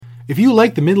If you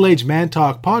like the Middle Aged Man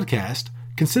Talk podcast,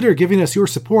 consider giving us your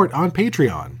support on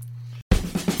Patreon.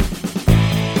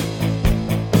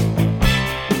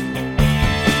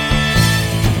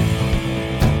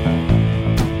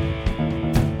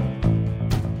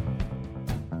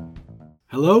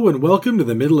 Hello and welcome to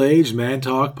the Middle Aged Man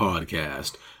Talk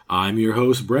podcast. I'm your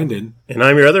host, Brendan. And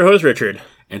I'm your other host, Richard.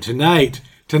 And tonight,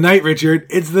 Richard,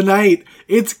 it's the night.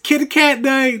 It's Kit Kat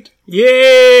night.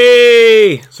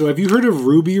 Yay! So have you heard of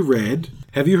Ruby Red?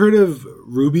 Have you heard of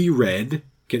Ruby Red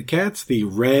Kit Kats? The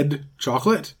red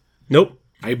chocolate? Nope.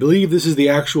 I believe this is the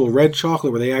actual red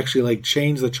chocolate where they actually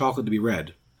change the chocolate to be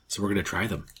red. So we're going to try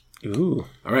them. Ooh.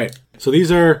 All right. So these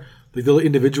are the little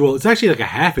individual. It's actually like a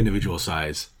half individual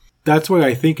size. That's why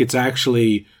I think it's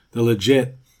actually the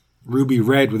legit Ruby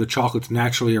Red where the chocolate's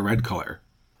naturally a red color.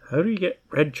 How do you get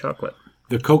red chocolate?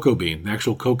 The cocoa bean. The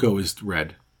actual cocoa is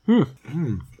red.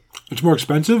 It's more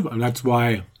expensive, and that's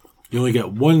why you only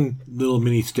get one little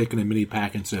mini stick in a mini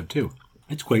pack instead of two.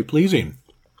 It's quite pleasing.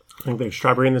 I think there's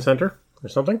strawberry in the center or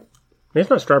something. Maybe it's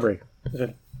not strawberry, is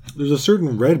it? There's a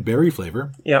certain red berry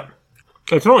flavor. Yeah.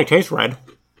 It only tastes red.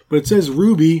 But it says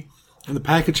Ruby, and the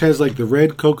package has the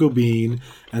red cocoa bean,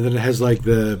 and then it has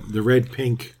the red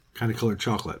pink kind of colored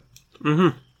chocolate.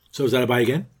 Mm-hmm. So is that a buy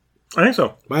again? I think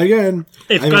so. Buy again.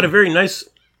 It's got a very nice,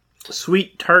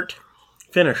 sweet, tart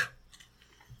finish.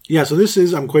 Yeah, so this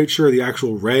is, I'm quite sure, the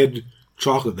actual red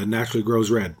chocolate that naturally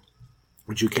grows red,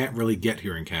 which you can't really get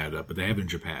here in Canada, but they have in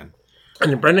Japan.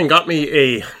 And Brendan got me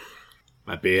a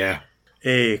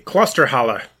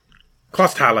Klosterhalle.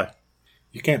 Klosthalle.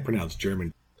 You can't pronounce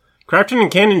German. Crafted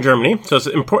and canned in Germany. So this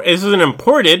is an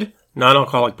imported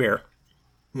non-alcoholic beer.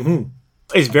 Mm-hmm.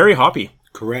 It's very hoppy.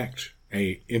 Correct.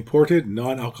 A imported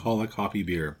non-alcoholic hoppy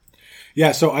beer.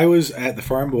 Yeah, so I was at the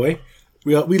Farm Boy.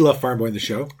 We love Farm Boy in the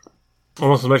show.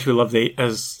 Almost as much as we love the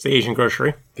Asian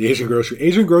grocery. The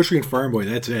Asian grocery and Farm Boy,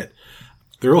 that's it.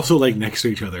 They're also next to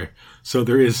each other. So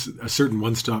there is a certain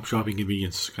one-stop shopping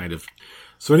convenience, kind of.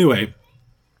 So anyway,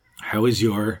 how is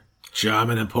your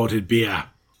German imported beer?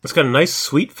 It's got a nice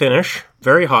sweet finish,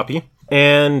 very hoppy,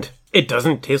 and it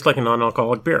doesn't taste like a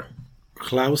non-alcoholic beer.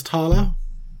 Klausthaler?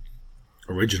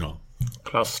 Original.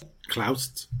 Klaus.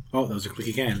 Oh, that was a quick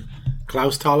again.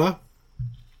 Klausthaler?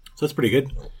 So that's pretty good.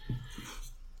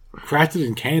 Crafted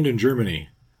and canned in Germany.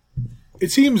 It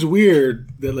seems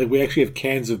weird that we actually have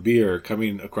cans of beer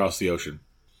coming across the ocean.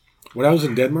 When I was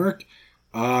in Denmark,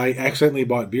 I accidentally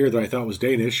bought beer that I thought was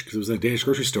Danish because it was in a Danish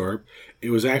grocery store.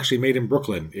 It was actually made in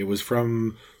Brooklyn. It was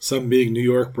from some big New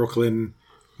York, Brooklyn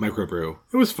microbrew.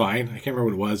 It was fine. I can't remember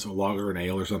what it was, a lager, an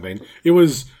ale or something. It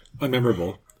was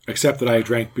unmemorable, except that I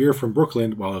drank beer from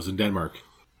Brooklyn while I was in Denmark,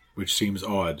 which seems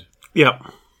odd. Yeah.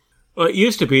 Well, it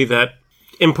used to be that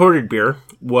imported beer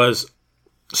was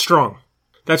strong.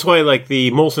 That's why,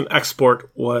 the Molson export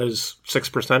was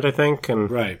 6%, I think. And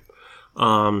right.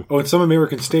 In some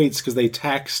American states, because they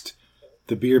taxed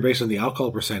the beer based on the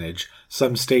alcohol percentage,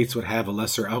 some states would have a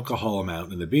lesser alcohol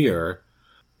amount in the beer.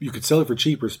 You could sell it for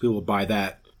cheaper, so people would buy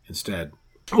that instead.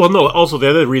 Well, no, also the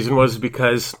other reason was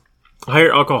because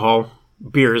higher alcohol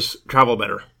beers travel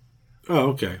better. Oh,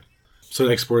 okay. So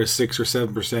the export is 6 or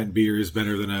 7% beer is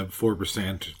better than a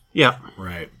 4%. Yeah.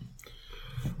 Right.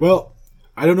 Well,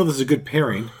 I don't know if this is a good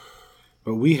pairing,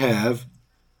 but we have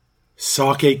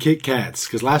sake Kit Kats.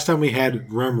 Because last time we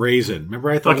had rum raisin. Remember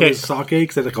I thought it was sake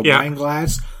because it had a wine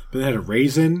glass, but it had a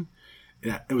raisin.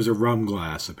 Yeah, it was a rum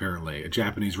glass, apparently. A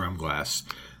Japanese rum glass.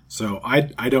 So I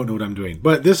don't know what I'm doing.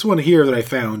 But this one here that I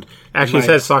found... Actually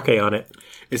says sake on it.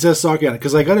 It says sake on it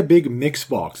because I got a big mix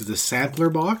box. It's a sampler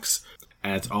box.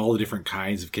 And it's all the different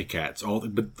kinds of Kit Kats.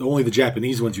 But only the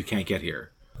Japanese ones you can't get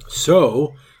here.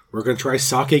 So, we're going to try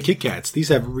sake Kit Kats. These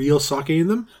have real sake in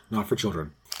them, not for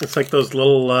children. It's like those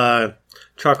little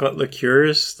chocolate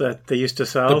liqueurs that they used to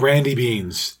sell. The brandy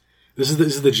beans. This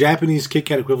is the Japanese Kit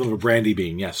Kat equivalent of a brandy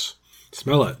bean, yes.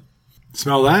 Smell it.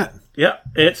 Smell that? Yeah,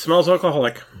 it smells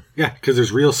alcoholic. Yeah, because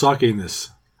there's real sake in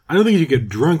this. I don't think you get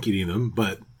drunk eating them,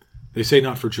 but they say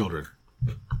not for children.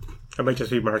 That might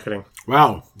just be marketing.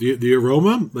 Wow. The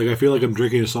aroma, I feel like I'm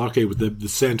drinking a sake with the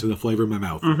scent and the flavor in my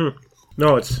mouth. Mm-hmm.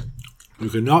 No, it's... You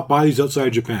cannot buy these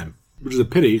outside Japan, which is a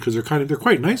pity because they're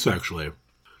quite nice, actually.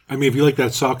 I mean, if you like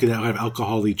that sake, that kind of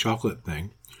alcohol-y chocolate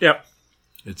thing. Yep.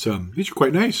 These are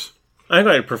quite nice. I think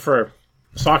I'd prefer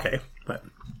sake, but...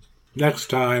 Next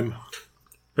time.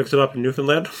 Picks it up in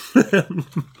Newfoundland.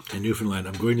 In Newfoundland.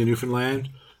 I'm going to Newfoundland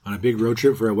on a big road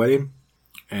trip for a wedding.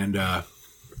 And,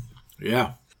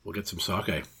 we'll get some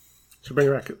sake. So bring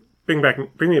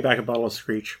me back a bottle of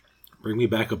Screech. Bring me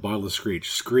back a bottle of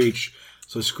Screech. Screech.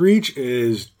 So Screech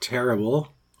is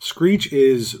terrible. Screech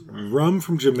is rum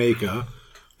from Jamaica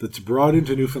that's brought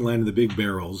into Newfoundland in the big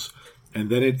barrels, and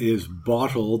then it is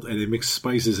bottled and they mix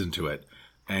spices into it,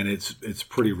 and it's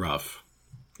pretty rough.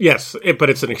 Yes, but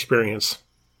it's an experience.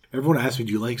 Everyone asks me,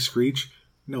 do you like Screech?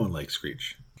 No one likes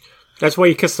Screech. That's why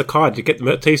you kiss the cod, to get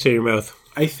the taste in your mouth.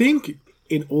 I think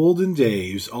in olden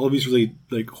days, all of these really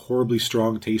like horribly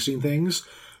strong tasting things,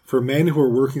 for men who are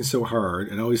working so hard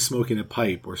and always smoking a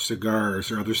pipe or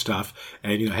cigars or other stuff,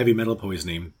 and heavy metal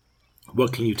poisoning,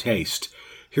 what can you taste?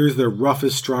 Here's the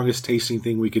roughest, strongest tasting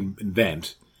thing we can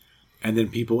invent. And then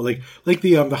people like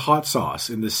the hot sauce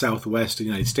in the Southwest of the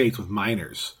United States with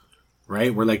miners,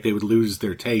 right? Where like they would lose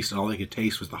their taste and all they could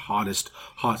taste was the hottest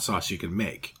hot sauce you can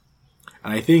make.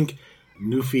 And I think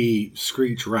Newfie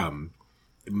Screech rum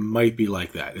might be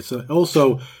like that. It's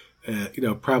also,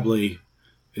 probably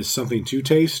is something to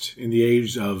taste in the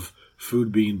age of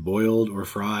food being boiled or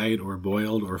fried or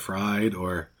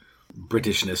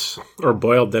Britishness. Or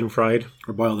boiled then fried.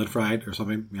 Or boiled then fried or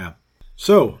something, yeah.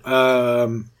 So,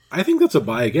 I think that's a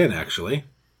buy again, actually.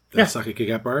 That Sake Kit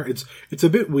Kat bar. It's a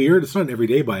bit weird. It's not an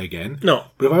everyday buy again. No.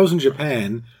 But if I was in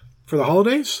Japan for the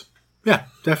holidays, yeah,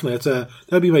 definitely. That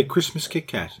would be my Christmas Kit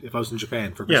Kat if I was in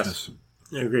Japan for Christmas.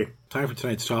 Yes, I agree. Time for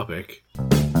tonight's topic.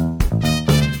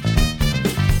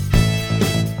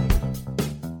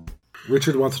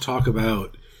 Richard wants to talk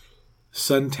about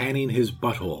sun tanning his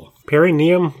butthole.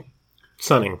 Perineum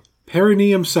sunning.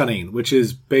 Perineum sunning, which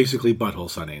is basically butthole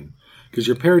sunning. Because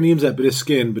your perineum's that bit of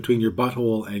skin between your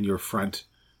butthole and your front...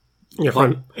 Your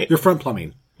front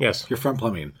plumbing. Yes. Your front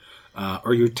plumbing.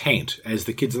 Or your taint, as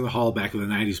the kids in the hall back in the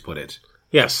 90s put it.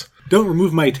 Yes. Don't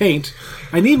remove my taint.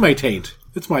 I need my taint.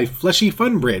 It's my fleshy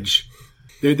fun bridge.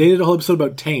 They did a whole episode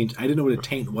about taint. I didn't know what a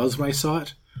taint was when I saw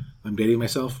it. I'm dating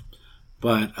myself.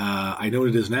 But I know what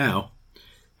it is now.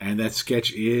 And that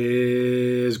sketch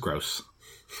is gross.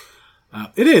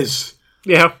 It is.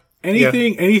 Yeah.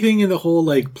 Anything in the whole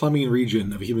like plumbing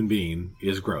region of a human being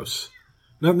is gross.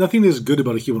 Nothing is good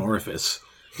about a human orifice.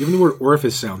 Even the word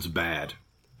orifice sounds bad.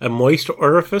 A moist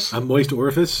orifice? A moist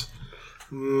orifice?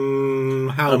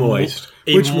 How moist?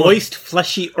 Which moist,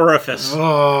 fleshy orifice.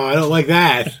 Oh, I don't like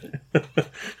that.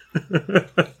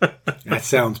 That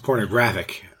sounds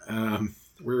pornographic.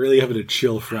 We're really having a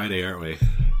chill Friday, aren't we?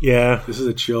 Yeah. This is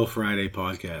a chill Friday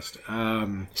podcast.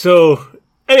 So,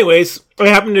 anyways, I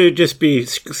happened to just be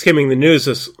skimming the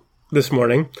news this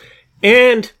morning,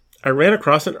 and I ran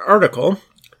across an article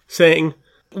saying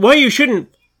why you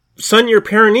shouldn't sun your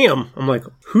perineum. I'm like,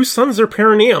 who suns their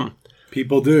perineum?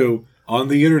 People do. On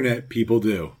the internet, people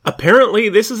do. Apparently,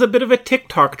 this is a bit of a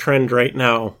TikTok trend right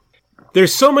now.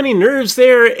 There's so many nerves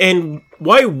there, and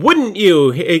why wouldn't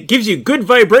you? It gives you good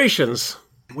vibrations.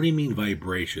 What do you mean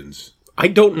vibrations? I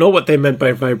don't know what they meant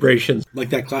by vibrations.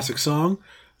 Like that classic song?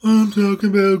 I'm talking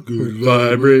about good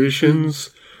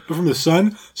vibrations. But from the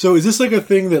sun? So is this like a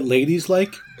thing that ladies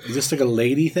like? Is this like a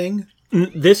lady thing?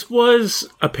 This was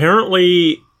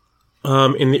apparently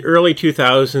in the early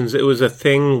 2000s. It was a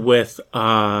thing with...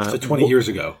 so 20 years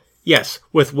ago. Yes,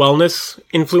 with wellness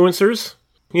influencers.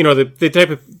 You know, the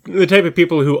type of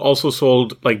people who also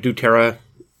sold like doTERRA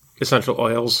essential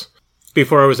oils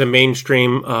before it was a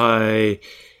mainstream MLM.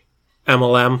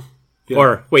 Yeah.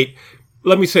 Or wait,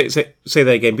 let me say that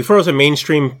again. Before it was a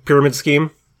mainstream pyramid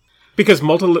scheme, because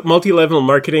multi-level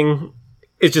marketing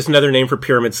is just another name for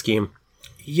pyramid scheme.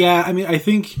 Yeah, I mean, I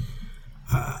think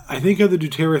how the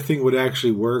doTERRA thing would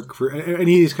actually work for any of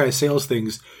these kind of sales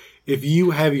things. If you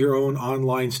have your own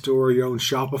online store, your own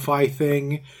Shopify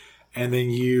thing, and then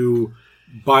you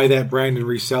buy that brand and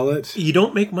resell it. You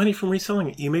don't make money from reselling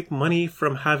it. You make money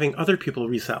from having other people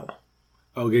resell.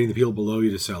 Oh, getting the people below you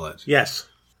to sell it. Yes.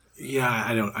 Yeah,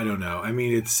 I don't know. I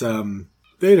mean, it's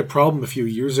they had a problem a few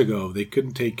years ago. They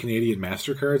couldn't take Canadian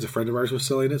MasterCards. A friend of ours was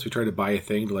selling it, so we tried to buy a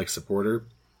thing to like support her,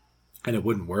 and it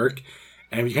wouldn't work.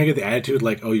 And you kind of get the attitude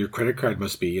like, oh, your credit card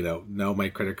must be, no, my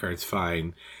credit card's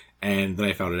fine. And then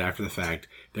I found out after the fact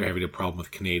they're having a problem with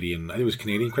Canadian, I think it was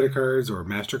Canadian credit cards or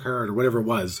MasterCard or whatever it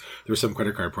was. There was some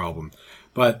credit card problem.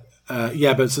 But,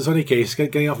 but so in any case,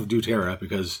 getting off of doTERRA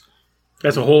because...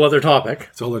 That's a whole other topic.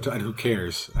 It's a whole other and who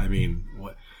cares? I mean,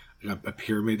 what a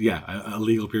pyramid? Yeah, a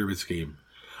legal pyramid scheme.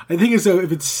 I think is,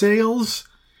 if it's sales,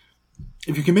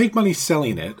 if you can make money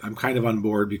selling it, I'm kind of on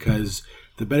board because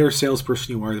the better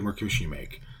salesperson you are, the more commission you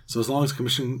make. So as long as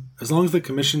the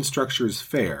commission structure is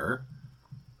fair...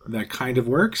 that kind of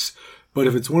works. But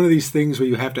if it's one of these things where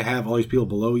you have to have all these people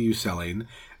below you selling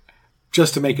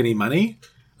just to make any money,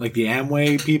 like the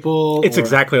Amway people... It's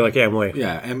exactly like Amway.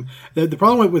 Yeah. And the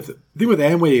problem with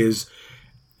Amway is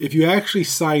if you actually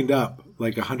signed up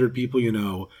like 100 people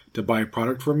to buy a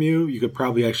product from you, you could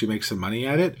probably actually make some money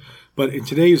at it. But in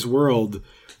today's world,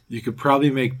 you could probably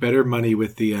make better money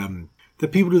with the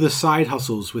people who do the side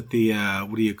hustles with the,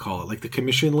 what do you call it? Like the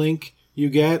commission link you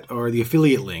get or the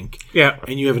affiliate link. Yeah.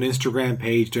 And you have an Instagram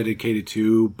page dedicated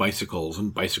to bicycles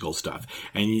and bicycle stuff.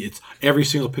 And it's every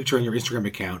single picture on your Instagram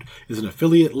account is an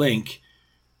affiliate link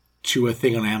to a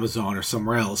thing on Amazon or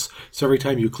somewhere else. So every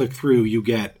time you click through, you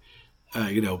get,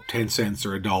 10 cents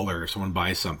or $1 if someone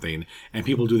buys something. And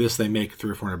people do this, they make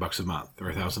 $300 or $400 a month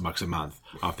or $1,000 a month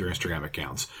off their Instagram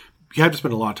accounts. You have to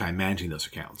spend a lot of time managing those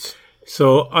accounts.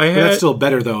 So that's still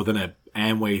better though than a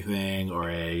Amway thing or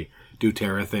a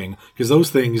doTERRA thing, because those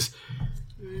things,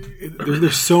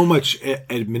 there's so much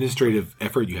administrative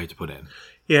effort you have to put in.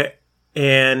 Yeah,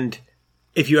 and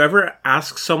if you ever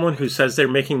ask someone who says they're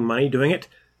making money doing it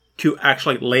to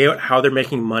actually lay out how they're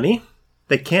making money,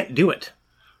 they can't do it.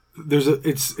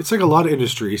 It's like a lot of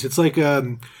industries. It's like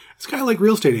it's kind of like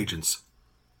real estate agents.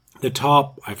 The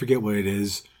top, I forget what it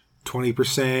is,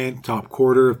 20%, top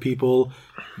quarter of people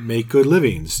make good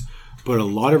livings. But a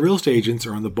lot of real estate agents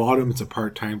are on the bottom. It's a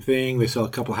part-time thing. They sell a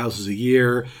couple houses a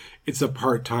year. It's a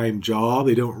part-time job.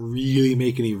 They don't really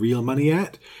make any real money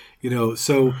yet.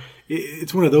 So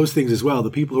it's one of those things as well. The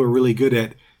people who are really good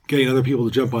at getting other people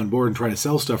to jump on board and try to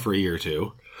sell stuff for a year or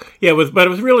two. Yeah, but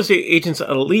with real estate agents,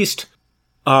 at least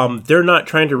they're not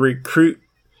trying to recruit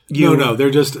you. No, they're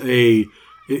just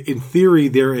in theory,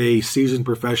 they're a seasoned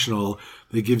professional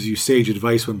that gives you sage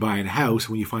advice when buying a house.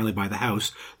 When you finally buy the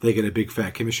house, they get a big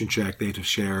fat commission check they have to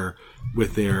share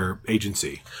with their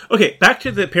agency. Okay, back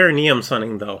to the perineum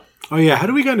sunning, though. Oh, yeah. How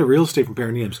do we get into real estate from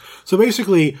perineums? So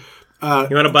basically... you want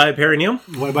to buy a perineum?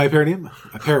 Want to buy a perineum?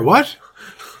 A pair of what?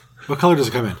 What color does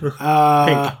it come in?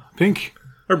 Pink. Pink?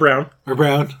 Or brown.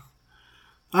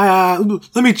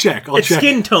 Let me check. I'll check.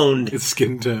 Skin-toned. It's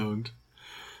skin-toned.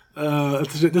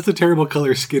 That's a terrible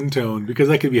color, skin tone, because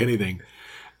that could be anything.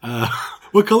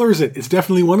 What color is it? It's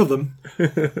definitely one of them.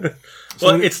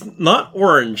 It's not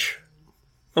orange,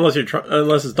 unless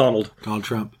it's Donald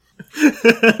Trump.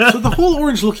 So the whole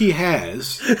orange look he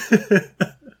has,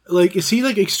 is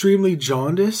he extremely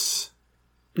jaundice?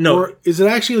 No, or is it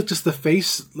actually just the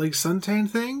face suntan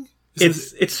thing?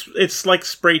 It's like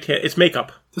spray tan. It's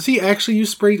makeup. Does he actually use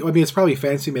spray? I mean, it's probably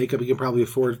fancy makeup he can probably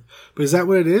afford. But is that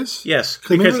what it is? Yes,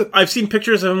 because I've seen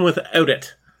pictures of him without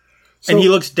it, and he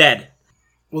looks dead.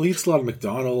 Well, he eats a lot of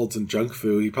McDonald's and junk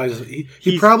food.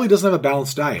 He probably doesn't have a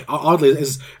balanced diet. Oddly,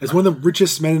 as one of the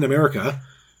richest men in America,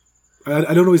 I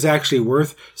don't know what he's actually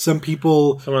worth. Some of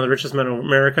the richest men in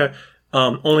America,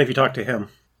 only if you talk to him.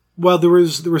 Well, there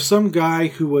was some guy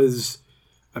who was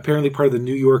apparently part of the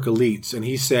New York elites, and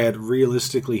he said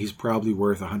realistically he's probably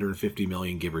worth $150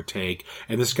 million, give or take.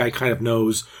 And this guy kind of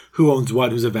knows who owns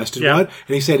what, who's invested what,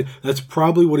 and he said that's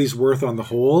probably what he's worth on the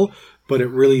whole. But it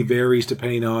really varies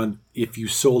depending on if you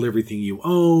sold everything you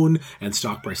own and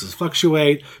stock prices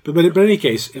fluctuate. But in any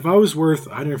case, if I was worth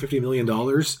 $150 million,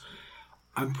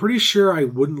 I'm pretty sure I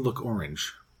wouldn't look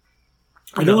orange.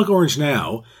 I don't look orange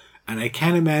now, and I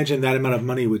can't imagine that amount of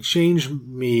money would change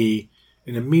me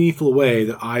in a meaningful way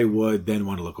that I would then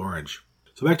want to look orange.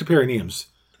 So back to perineums.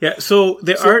 Yeah, so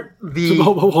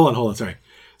hold on, sorry.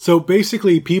 So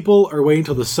basically, people are waiting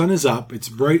until the sun is up, it's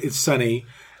bright, it's sunny,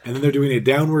 and then they're doing a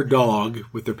downward dog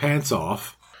with their pants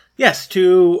off. Yes,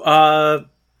 to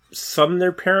sun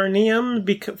their perineum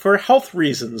for health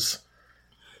reasons.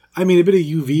 I mean, a bit of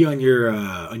UV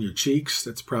on your cheeks,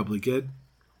 that's probably good.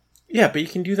 Yeah, but you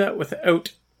can do that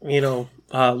without,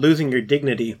 losing your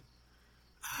dignity.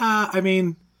 I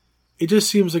mean, it just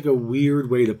seems like a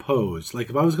weird way to pose.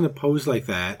 If I was going to pose like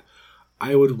that,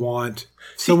 I would want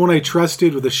someone I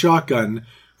trusted with a shotgun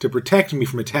to protect me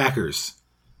from attackers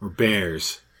or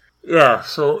bears. Yeah,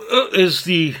 so it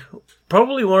is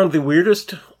probably one of the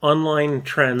weirdest online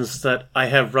trends that I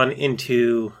have run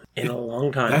into in a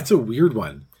long time. That's a weird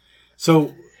one.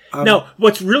 So now,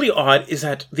 what's really odd is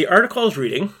that the article I was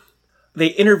reading,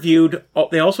 they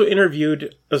also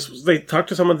interviewed, they talked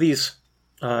to some of these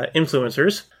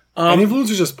influencers. And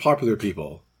influencers are just popular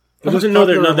people. They're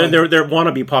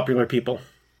wannabe popular people.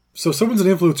 So someone's an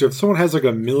influencer. If someone has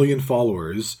 1 million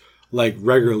followers,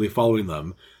 regularly following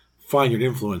them, fine, you're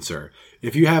an influencer.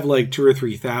 If you have 2,000 or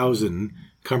 3,000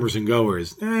 comers and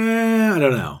goers, I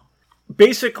don't know.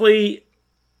 Basically,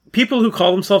 people who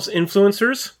call themselves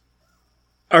influencers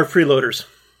are freeloaders.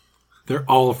 They're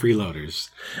all freeloaders.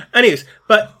 Anyways,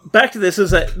 but back to this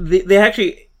is that they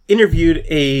actually interviewed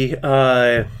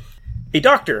a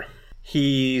doctor.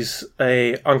 He's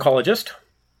a oncologist.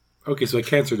 Okay, so a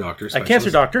cancer doctor. A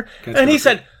cancer doctor. He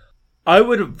said, I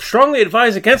would strongly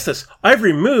advise against this. I've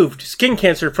removed skin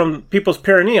cancer from people's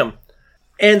perineum.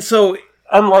 And so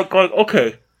I'm like,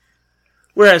 okay.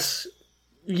 Whereas,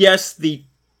 yes, the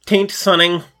taint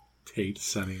sunning Taint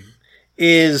sunning.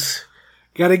 is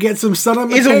Gotta get some sun on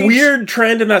my is a taint. weird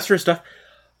trend and that sort of stuff.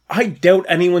 I doubt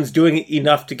anyone's doing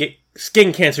enough to get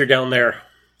skin cancer down there.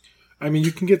 I mean,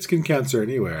 you can get skin cancer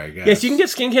anywhere, I guess. Yes, you can get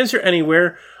skin cancer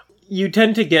anywhere. You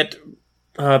tend to get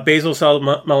basal cell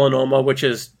melanoma, which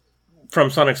is from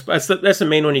sun exposure. That's the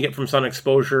main one you get from sun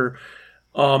exposure,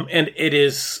 and it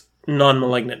is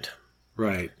non-malignant.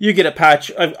 Right. You get a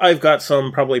patch. I've got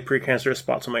some probably precancerous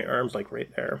spots on my arms, like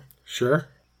right there. Sure.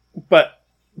 But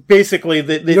basically, You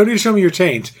don't need to show me your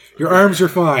taint. Your arms are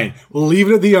fine. We'll leave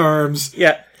it at the arms.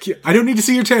 yeah. I don't need to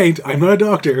see your taint. I'm not a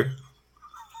doctor.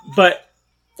 But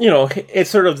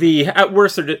it's sort of at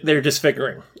worst they're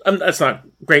disfiguring. That's not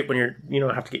great when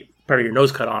you're have to get part of your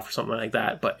nose cut off or something like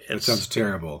that. But That sounds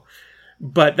terrible.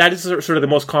 But that is sort of the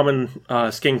most common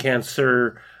skin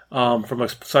cancer from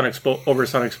sun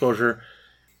exposure.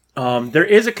 There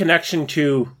is a connection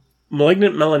to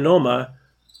malignant melanoma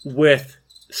with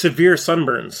severe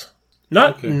sunburns.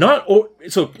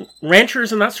 So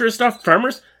ranchers and that sort of stuff,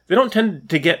 farmers, they don't tend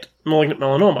to get malignant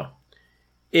melanoma.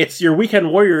 It's your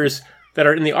weekend warriors that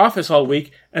are in the office all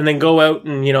week and then go out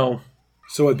and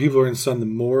So when people are in sun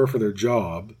more for their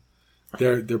job,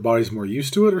 their body's more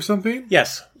used to it or something?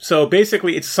 Yes. So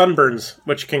basically, it's sunburns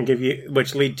which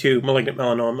lead to malignant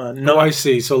melanoma. No, I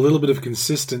see. So a little bit of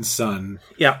consistent sun,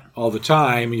 Yeah. all the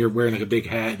time, and you're wearing like a big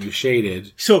hat and you're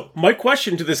shaded. So my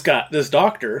question to this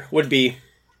doctor, would be: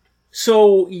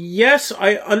 so yes,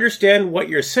 I understand what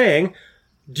you're saying.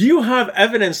 Do you have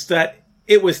evidence that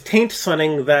it was taint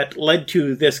sunning that led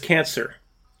to this cancer?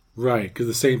 Right, because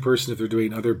the same person, if they're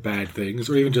doing other bad things,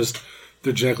 or even just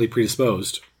they're genetically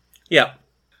predisposed. Yeah.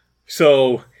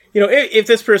 So, if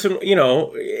this person,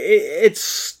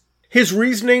 it's his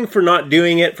reasoning for not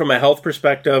doing it from a health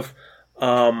perspective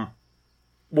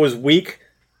was weak.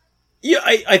 Yeah,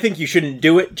 I think you shouldn't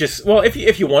do it.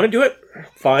 If you want to do it,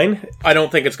 fine. I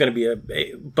don't think it's going to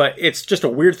be but it's just a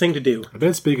weird thing to do. I bet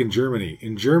it's big in Germany.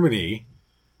 In Germany,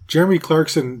 Jeremy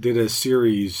Clarkson did a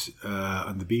series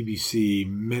on the BBC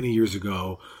many years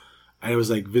ago. I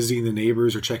was like visiting the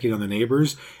neighbors or checking on the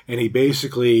neighbors, and he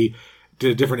basically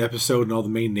did a different episode in all the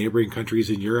main neighboring countries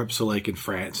in Europe, so like in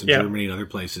France and Germany and other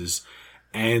places.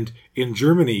 And in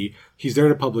Germany, he's there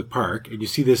at a public park, and you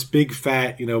see this big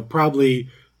fat, probably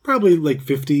like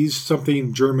 50s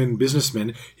something German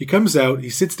businessman. He comes out, he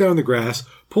sits down in the grass,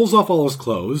 pulls off all his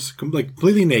clothes, like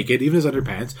completely naked, even his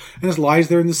underpants, and just lies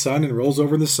there in the sun and rolls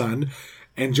over in the sun.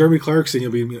 And Jeremy Clarkson,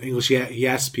 you'll be in English, he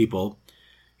asks people,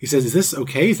 he says, "Is this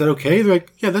okay? Is that okay?" They're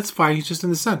like, "Yeah, that's fine. He's just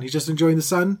in the sun. He's just enjoying the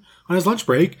sun on his lunch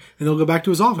break," and they'll go back to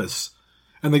his office.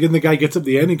 And then the guy gets up at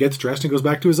the end and gets dressed and goes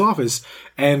back to his office.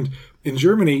 And in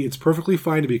Germany, it's perfectly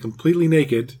fine to be completely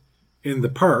naked in the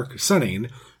park, sunning,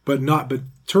 but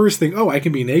tourists think, "Oh, I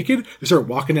can be naked." They start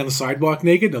walking down the sidewalk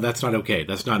naked. No, that's not okay.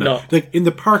 That's not like in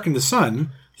the park in the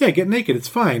sun. Yeah, get naked. It's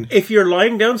fine. If you're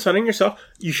lying down sunning yourself,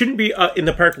 you shouldn't be in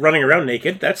the park running around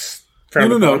naked. That's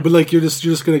no. But like you're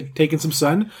just going to take in some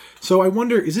sun. So I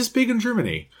wonder, is this big in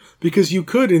Germany? Because you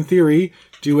could, in theory,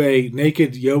 do a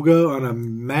naked yoga on a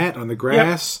mat on the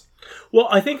grass. Yep. Well,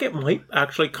 I think it might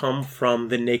actually come from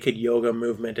the naked yoga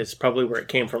movement. It's probably where it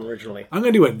came from originally. I'm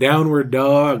going to do a downward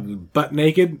dog, butt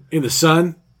naked, in the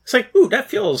sun. It's like, ooh, I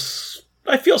feel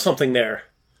something there.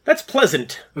 That's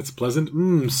pleasant. That's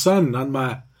pleasant. Sun on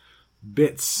my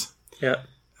bits. Yeah.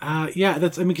 Can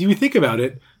you think about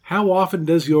it? How often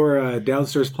does your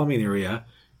downstairs plumbing area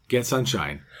get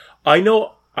sunshine? I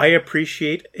know I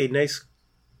appreciate a nice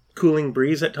cooling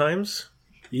breeze at times.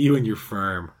 You and your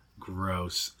firm.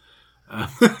 Gross. I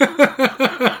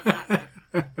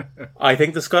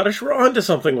think the Scottish were onto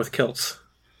something with kilts.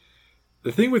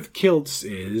 The thing with kilts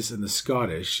is, in the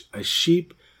Scottish, a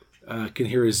sheep can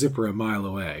hear a zipper a mile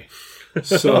away.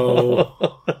 So,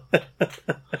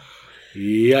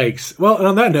 yikes. Well, and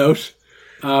on that note,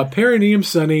 perineum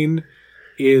sunning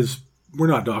is, we're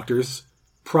not doctors,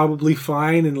 probably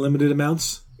fine in limited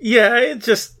amounts. Yeah,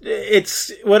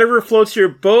 it's whatever floats your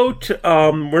boat.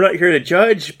 We're not here to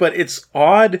judge, but it's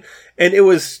odd, and it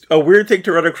was a weird thing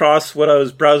to run across when I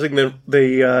was browsing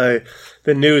the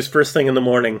news first thing in the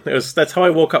morning. That's how I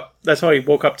woke up. That's how I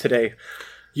woke up today.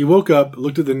 You woke up,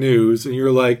 looked at the news, and you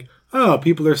were like, "Oh,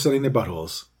 people are sunning their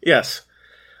buttholes." Yes.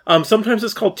 Sometimes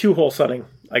it's called two-hole sunning.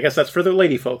 I guess that's for the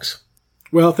lady folks.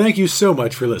 Well, thank you so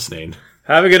much for listening.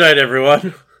 Have a good night,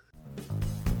 everyone.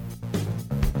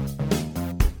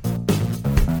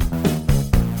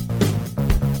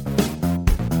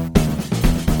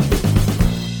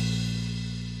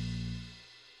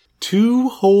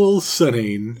 Two-hole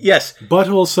sunning. Yes.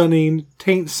 Butthole sunning.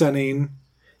 Taint sunning.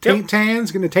 Taint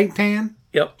tan's gonna taint tan?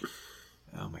 Yep.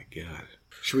 Oh my god.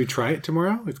 Should we try it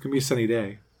tomorrow? It's gonna be a sunny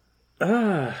day.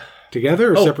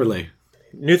 Together or separately?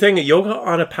 New thing, yoga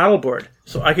on a paddleboard.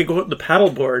 So I could go out the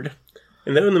paddleboard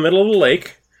and then in the middle of the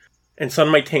lake and sun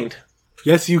my taint.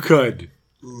 Yes, you could.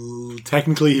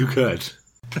 Technically, you could.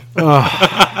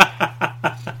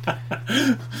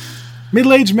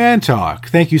 Middle-Aged Man Talk.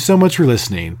 Thank you so much for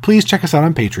listening. Please check us out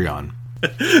on Patreon.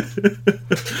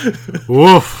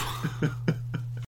 Woof.